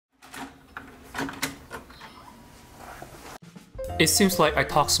It seems like I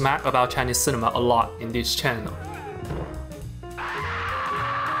talk smack about Chinese cinema a lot in this channel.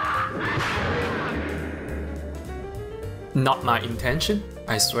 Not my intention,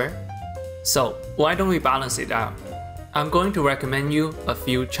 I swear. So, why don't we balance it out? I'm going to recommend you a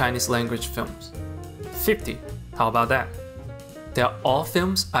few Chinese language films. 50, how about that? They're all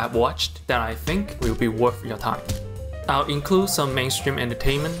films I've watched that I think will be worth your time. I'll include some mainstream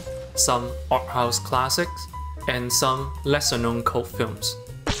entertainment, some art house classics, and some lesser known cult films,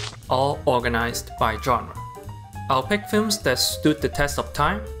 all organized by genre. I'll pick films that stood the test of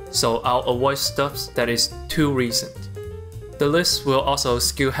time, so I'll avoid stuff that is too recent. The list will also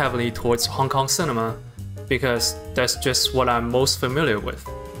skew heavily towards Hong Kong cinema, because that's just what I'm most familiar with.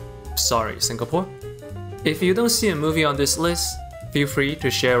 Sorry, Singapore. If you don't see a movie on this list, feel free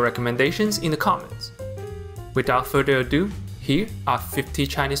to share recommendations in the comments. Without further ado, here are 50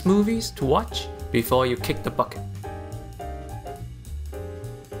 Chinese movies to watch before you kick the bucket.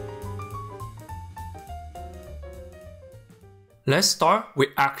 Let's start with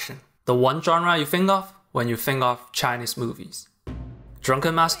action, the one genre you think of when you think of Chinese movies.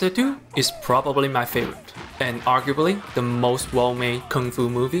 Drunken Master 2 is probably my favorite, and arguably the most well-made kung fu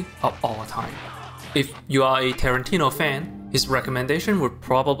movie of all time. If you are a Tarantino fan, his recommendation would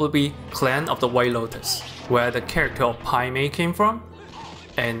probably be Clan of the White Lotus, where the character of Pai Mei came from,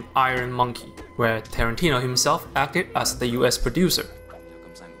 and Iron Monkey, where Tarantino himself acted as the US producer.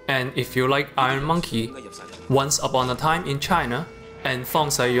 And if you like Iron Monkey, Once Upon a Time in China and Fong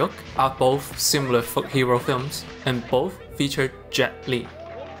Sai-yuk are both similar folk hero films, and both featured Jet Li.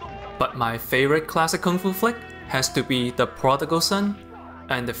 But my favorite classic kung fu flick has to be The Prodigal Son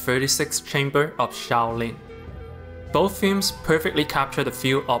and The 36th Chamber of Shaolin. Both films perfectly capture the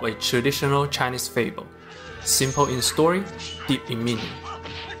feel of a traditional Chinese fable, simple in story, deep in meaning.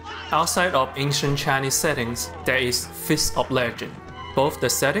 Outside of ancient Chinese settings, there is Fist of Legend. Both the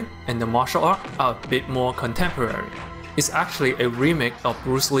setting and the martial art are a bit more contemporary. It's actually a remake of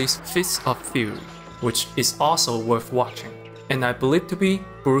Bruce Lee's Fist of Fury, which is also worth watching, and I believe to be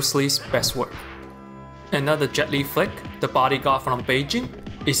Bruce Lee's best work. Another Jet Li flick, The Bodyguard from Beijing,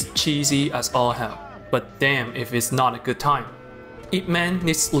 is cheesy as all hell, but damn if it's not a good time. Ip Man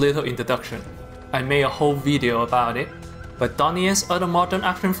needs little introduction. I made a whole video about it, but Donnie Yen's other modern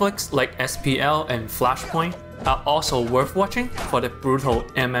action flicks like SPL and Flashpoint are also worth watching for the brutal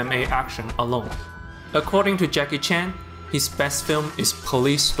MMA action alone. According to Jackie Chan, his best film is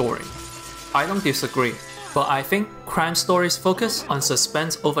Police Story. I don't disagree, but I think crime stories focus on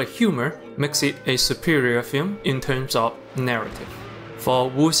suspense over humor makes it a superior film in terms of narrative. For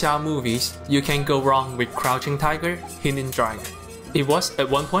wuxia movies, you can't go wrong with Crouching Tiger, Hidden Dragon. It was at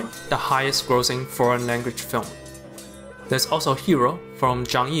one point the highest grossing foreign language film. There's also Hero from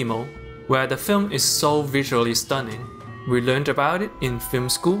Zhang Yimou, where the film is so visually stunning. We learned about it in film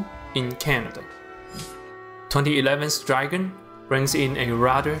school in Canada. 2011's Dragon brings in a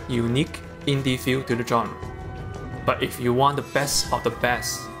rather unique indie feel to the genre. But if you want the best of the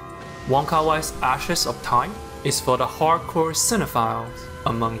best, Wong Kar-wai's Ashes of Time is for the hardcore cinephiles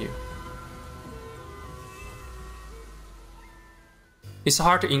among you. It's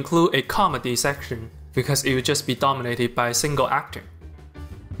hard to include a comedy section because it would just be dominated by a single actor.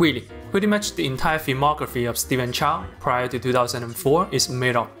 Really, pretty much the entire filmography of Stephen Chow prior to 2004 is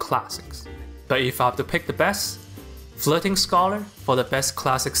made of classics. But if I have to pick the best, Flirting Scholar for the best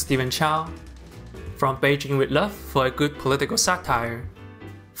classic Stephen Chow, From Beijing with Love for a good political satire,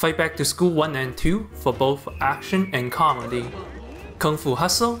 Fight Back to School 1 and 2 for both action and comedy, Kung Fu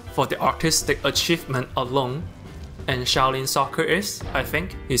Hustle for the artistic achievement alone, and Shaolin Soccer is, I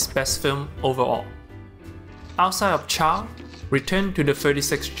think, his best film overall. Outside of Chow, Return to the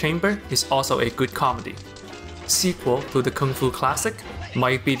 36th Chamber is also a good comedy. Sequel to the Kung Fu classic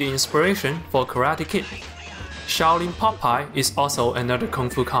might be the inspiration for Karate Kid. Shaolin Popeye is also another Kung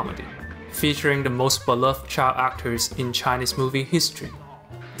Fu comedy, featuring the most beloved child actors in Chinese movie history.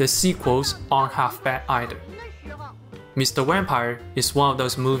 The sequels aren't half bad either. Mr. Vampire is one of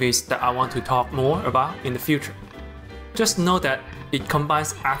those movies that I want to talk more about in the future. Just know that it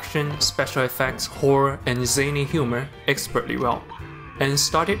combines action, special effects, horror, and zany humor expertly well, and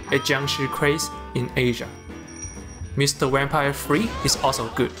started a jiangshi craze in Asia. Mr. Vampire 3 is also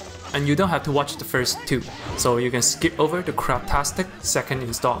good, and you don't have to watch the first two, so you can skip over the craptastic second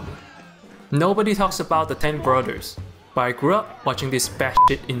installment. Nobody talks about the 10 Brothers, but I grew up watching this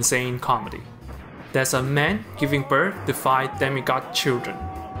batshit insane comedy. There's a man giving birth to 5 demigod children.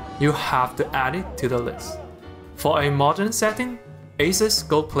 You have to add it to the list. For a modern setting, Aces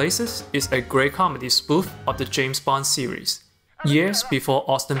Go Places is a great comedy spoof of the James Bond series, years before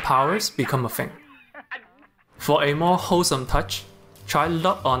Austin Powers became a thing. For a more wholesome touch, try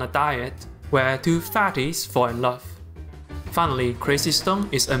Love on a Diet, where two fatties fall in love. Finally, Crazy Stone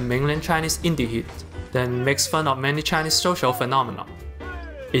is a mainland Chinese indie hit that makes fun of many Chinese social phenomena.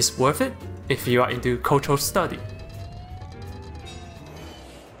 It's worth it if you are into cultural study.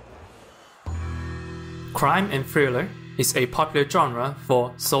 Crime and thriller is a popular genre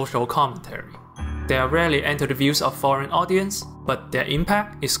for social commentary. They are rarely enter the views of foreign audience, but their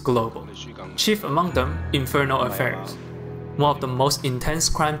impact is global. Chief among them, Infernal Affairs, one of the most intense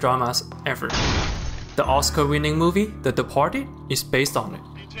crime dramas ever. The Oscar-winning movie The Departed is based on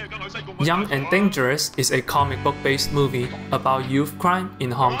it. Young and Dangerous is a comic book-based movie about youth crime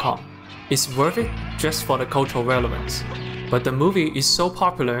in Hong Kong. It's worth it just for the cultural relevance. But the movie is so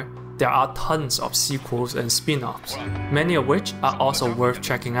popular, there are tons of sequels and spin-offs, many of which are also worth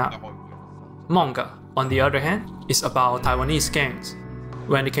checking out. Manga, on the other hand, is about Taiwanese gangs.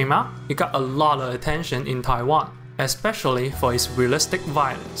 When it came out, it got a lot of attention in Taiwan, especially for its realistic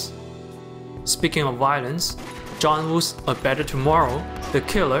violence. Speaking of violence, John Woo's A Better Tomorrow, The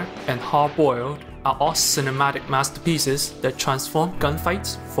Killer, and Hard Boiled are all cinematic masterpieces that transform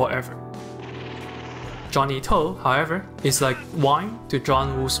gunfights forever. Johnny To, however, is like wine to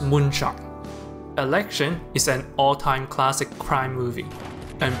John Woo's moonshine. Election is an all-time classic crime movie,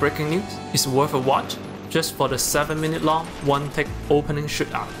 and Breaking News is worth a watch just for the 7-minute long one-take opening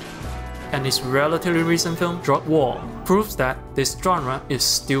shootout. And his relatively recent film Drug War proves that this genre is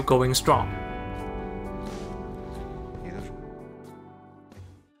still going strong.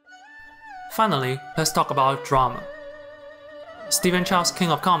 Finally, let's talk about drama. Stephen Chow's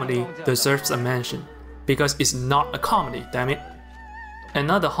King of Comedy deserves a mention, because it's not a comedy, damn it.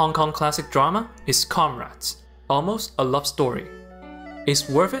 Another Hong Kong classic drama is Comrades, almost a love story. It's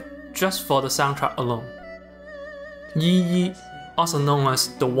worth it just for the soundtrack alone. Yi Yi, also known as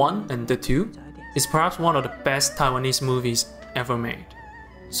The One and The Two, is perhaps one of the best Taiwanese movies ever made.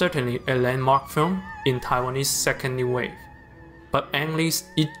 Certainly a landmark film in Taiwanese second new wave. But Ang Lee's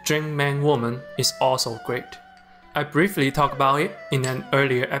Eat, Drink, Man, Woman is also great. I briefly talked about it in an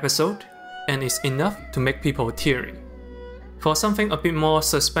earlier episode, and it's enough to make people teary. For something a bit more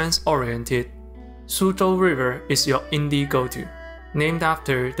suspense-oriented, Suzhou River is your indie go-to. Named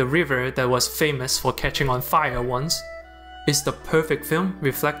after the river that was famous for catching on fire once, it's the perfect film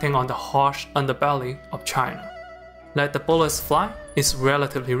reflecting on the harsh underbelly of China. Let the Bullets Fly is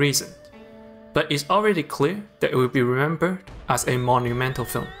relatively recent, but it's already clear that it will be remembered as a monumental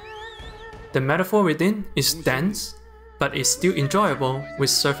film. The metaphor within is dense, but it's still enjoyable with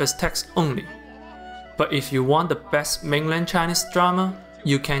surface text only. But if you want the best mainland Chinese drama,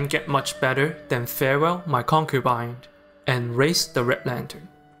 you can't get much better than Farewell, My Concubine and Raise the Red Lantern.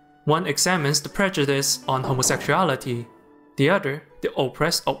 One examines the prejudice on homosexuality, the other the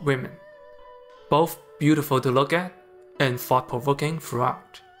oppressed of women. Both beautiful to look at and thought-provoking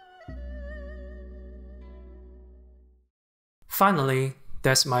throughout. Finally,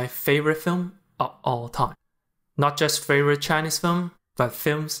 that's my favorite film of all time. Not just favorite Chinese film, but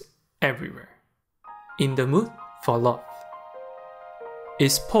films everywhere. In the Mood for Love.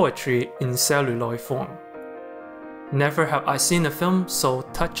 It's poetry in celluloid form. Never have I seen a film so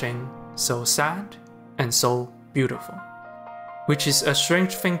touching, so sad, and so beautiful. Which is a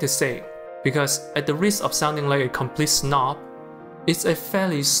strange thing to say, because at the risk of sounding like a complete snob, it's a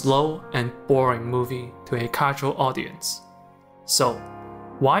fairly slow and boring movie to a casual audience. So,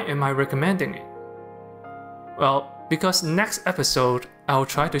 why am I recommending it? Well, because next episode I'll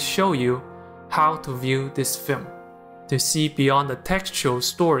try to show you how to view this film, to see beyond the textual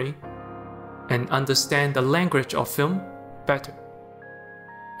story and understand the language of film better.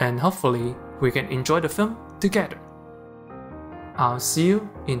 And hopefully we can enjoy the film together. I'll see you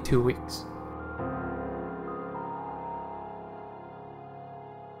in 2 weeks.